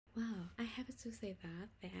have to say that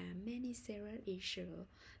there are many serious issues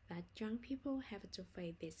that young people have to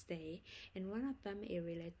face this day, and one of them is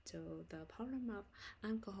related to the problem of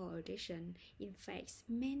alcohol addiction. In fact,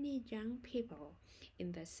 many young people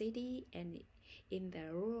in the city and in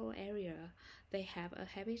the rural area, they have a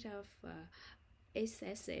habit of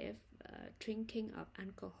excessive drinking of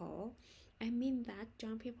alcohol. I mean that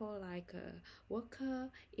young people like worker,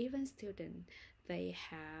 even student, they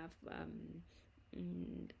have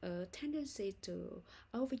a tendency to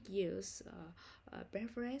overuse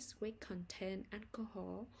beverages which contain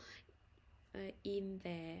alcohol in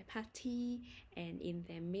their party and in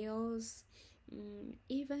their meals.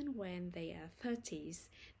 Even when they are 30s,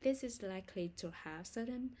 this is likely to have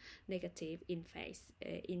certain negative impacts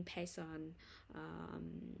on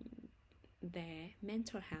their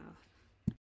mental health.